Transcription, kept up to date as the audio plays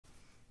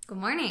Good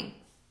morning.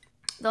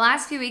 The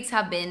last few weeks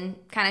have been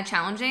kind of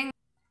challenging.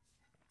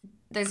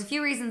 There's a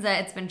few reasons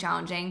that it's been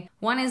challenging.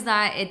 One is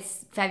that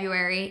it's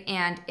February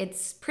and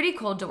it's pretty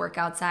cold to work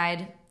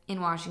outside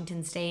in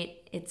Washington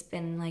State. It's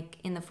been like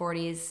in the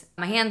 40s.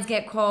 My hands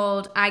get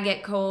cold, I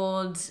get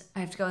cold,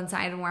 I have to go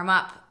inside and warm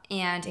up,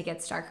 and it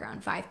gets dark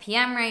around 5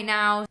 p.m. right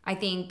now. I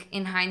think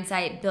in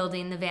hindsight,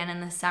 building the van in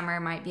the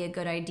summer might be a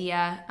good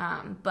idea,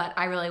 but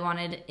I really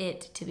wanted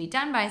it to be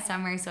done by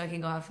summer so I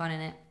can go have fun in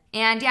it.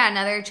 And yeah,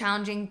 another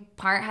challenging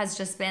part has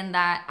just been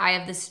that I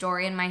have this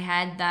story in my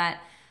head that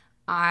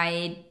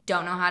I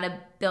don't know how to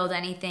build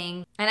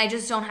anything, and I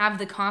just don't have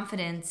the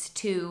confidence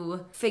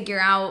to figure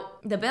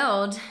out the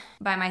build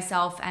by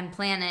myself and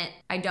plan it.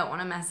 I don't want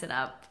to mess it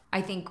up.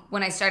 I think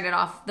when I started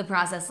off the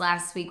process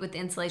last week with the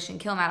installation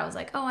kill mat, I was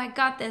like, oh, I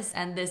got this.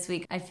 And this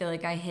week, I feel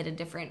like I hit a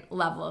different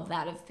level of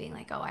that, of being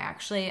like, oh, I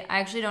actually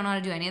don't know how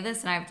to do any of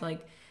this, and I have to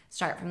like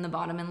start from the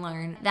bottom and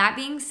learn. That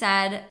being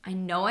said, I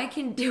know I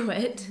can do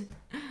it.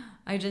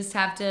 I just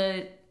have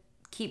to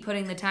keep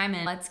putting the time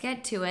in. Let's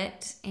get to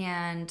it,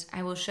 and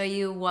I will show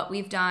you what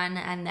we've done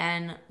and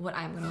then what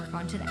I'm gonna work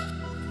on today.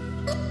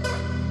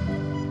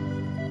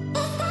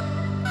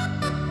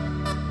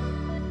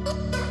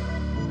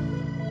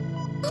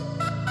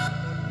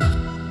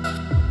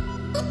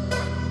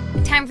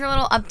 Time for a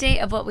little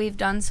update of what we've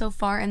done so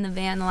far in the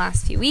van the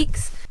last few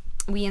weeks.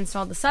 We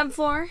installed the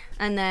subfloor,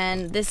 and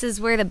then this is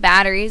where the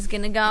battery is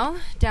gonna go,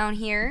 down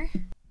here.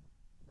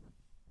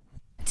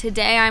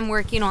 Today I'm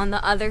working on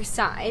the other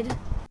side,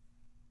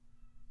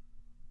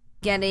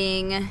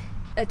 getting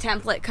a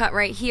template cut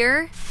right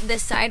here,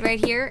 this side right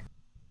here.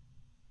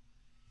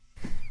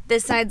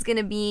 This side's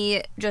gonna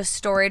be just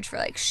storage for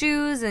like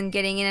shoes and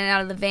getting in and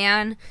out of the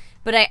van,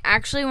 but I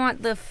actually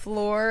want the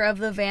floor of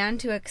the van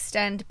to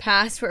extend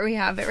past where we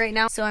have it right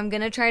now. So I'm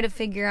gonna try to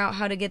figure out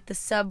how to get the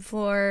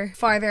subfloor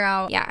farther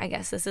out. Yeah, I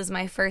guess this is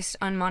my first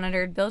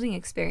unmonitored building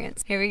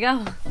experience. Here we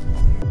go.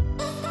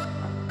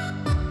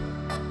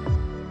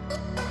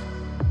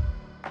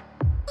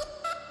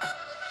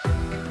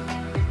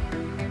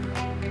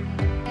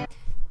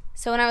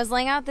 So when I was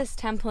laying out this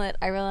template,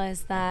 I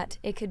realized that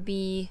it could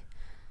be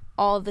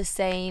all the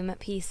same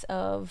piece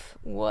of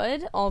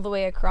wood all the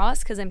way across,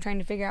 because I'm trying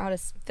to figure out how to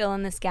fill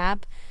in this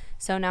gap.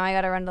 So now I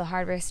gotta run to the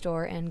hardware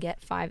store and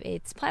get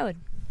 5/8 plywood.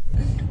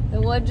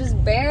 The wood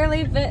just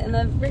barely fit in the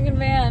freaking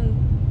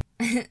van.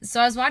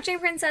 So I was watching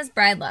Princess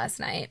Bride last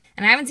night,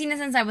 and I haven't seen it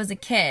since I was a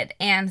kid,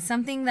 and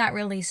something that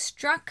really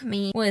struck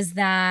me was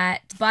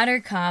that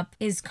Buttercup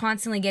is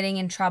constantly getting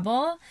in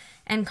trouble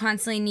and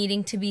constantly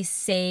needing to be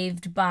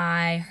saved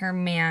by her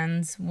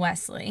man's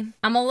Wesley.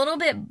 I'm a little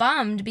bit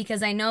bummed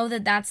because I know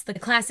that that's the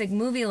classic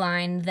movie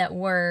line that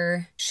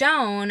we're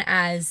shown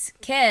as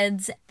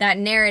kids, that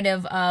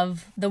narrative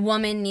of the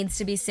woman needs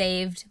to be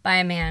saved by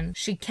a man.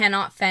 She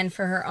cannot fend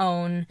for her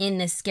own in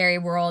this scary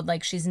world,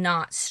 like she's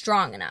not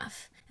strong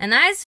enough. And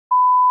that is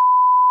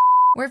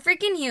we're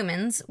freaking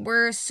humans.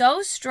 We're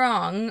so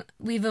strong.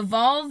 We've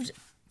evolved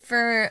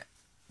for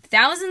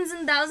thousands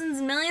and thousands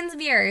and millions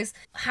of years.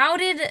 How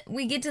did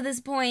we get to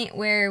this point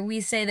where we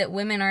say that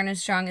women aren't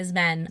as strong as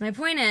men? My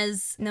point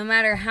is, no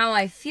matter how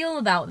I feel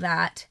about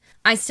that,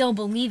 I still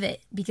believe it,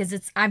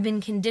 because I've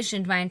been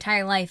conditioned my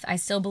entire life. I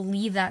still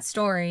believe that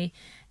story,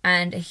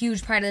 and a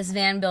huge part of this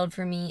van build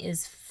for me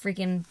is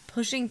freaking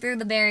pushing through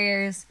the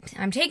barriers.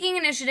 I'm taking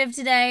initiative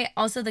today.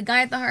 Also, the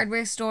guy at the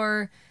hardware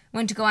store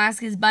went to go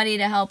ask his buddy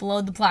to help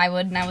load the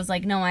plywood, and I was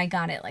like, no, I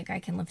got it. Like, I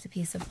can lift a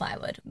piece of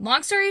plywood.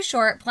 Long story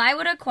short,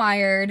 plywood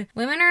acquired.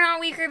 Women are not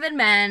weaker than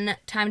men.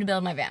 Time to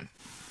build my van.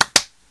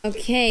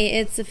 Okay,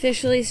 it's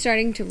officially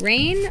starting to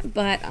rain,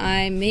 but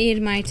I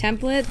made my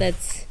template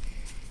that's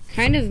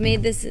kind of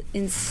made this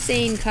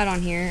insane cut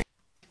on here.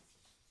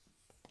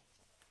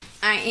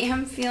 I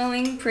am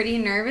feeling pretty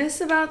nervous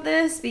about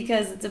this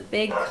because it's a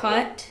big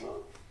cut.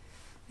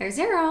 There's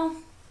Arrow.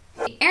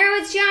 Arrow,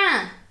 it's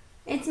Jana.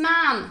 It's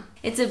Mom.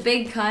 It's a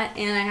big cut,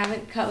 and I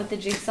haven't cut with the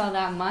jigsaw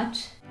that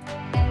much.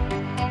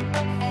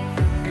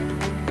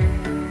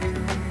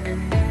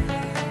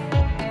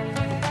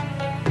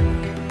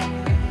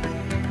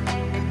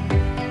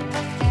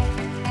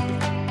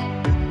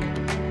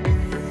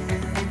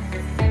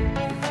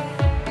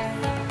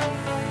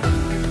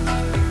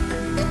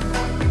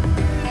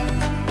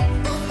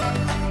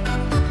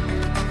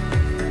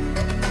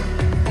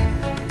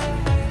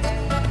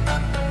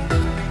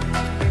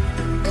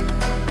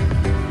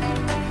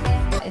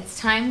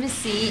 Time to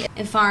see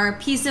if our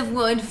piece of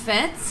wood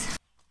fits.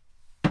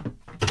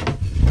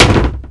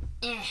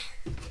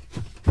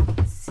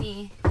 Let's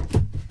see.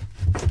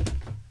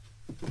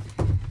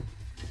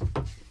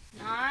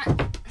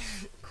 Not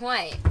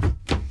quite.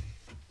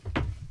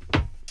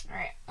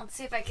 Alright, let's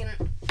see if I can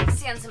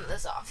sand some of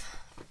this off.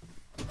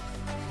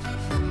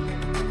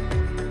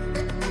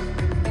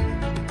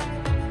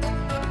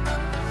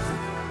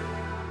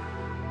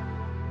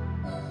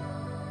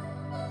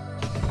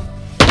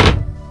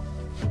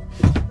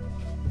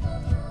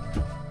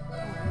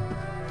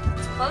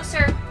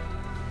 Closer.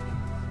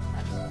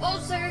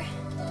 Closer.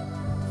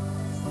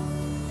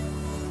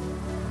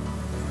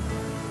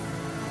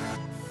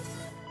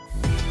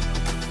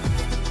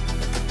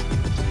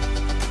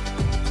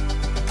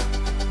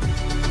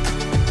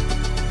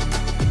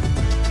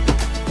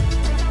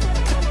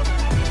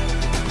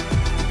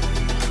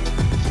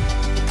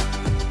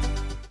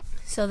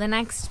 So the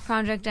next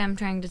project I'm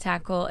trying to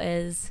tackle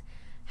is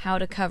how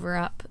to cover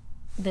up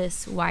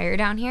this wire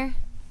down here,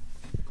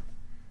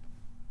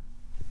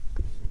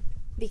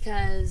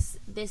 because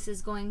this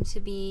is going to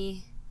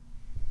be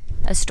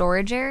a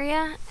storage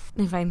area.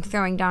 If I'm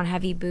throwing down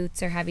heavy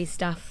boots or heavy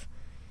stuff,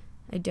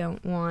 I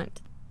don't want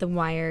the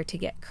wire to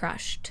get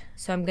crushed.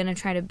 So I'm gonna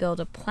try to build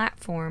a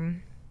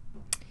platform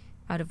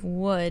out of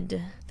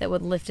wood that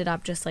would lift it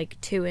up just like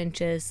 2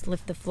 inches,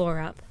 lift the floor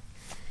up.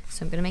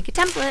 So I'm gonna make a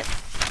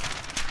template.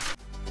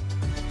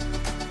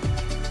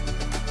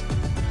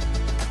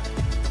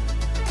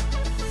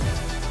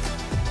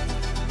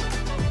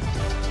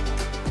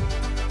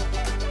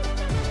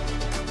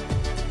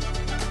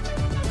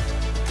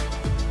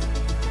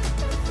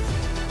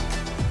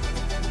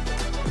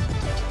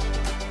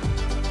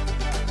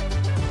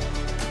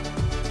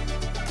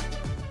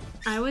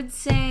 I would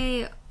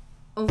say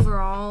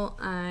overall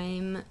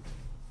I'm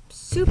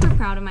super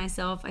proud of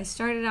myself. I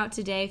started out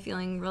today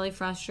feeling really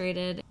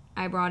frustrated.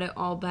 I brought it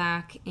all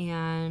back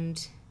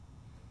and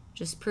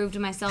just proved to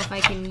myself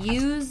I can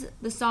use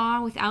the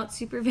saw without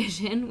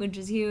supervision, which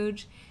is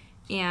huge,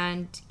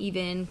 and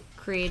even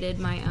created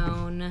my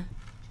own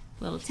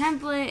little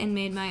template and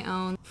made my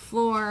own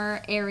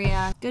floor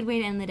area. Good way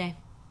to end the day.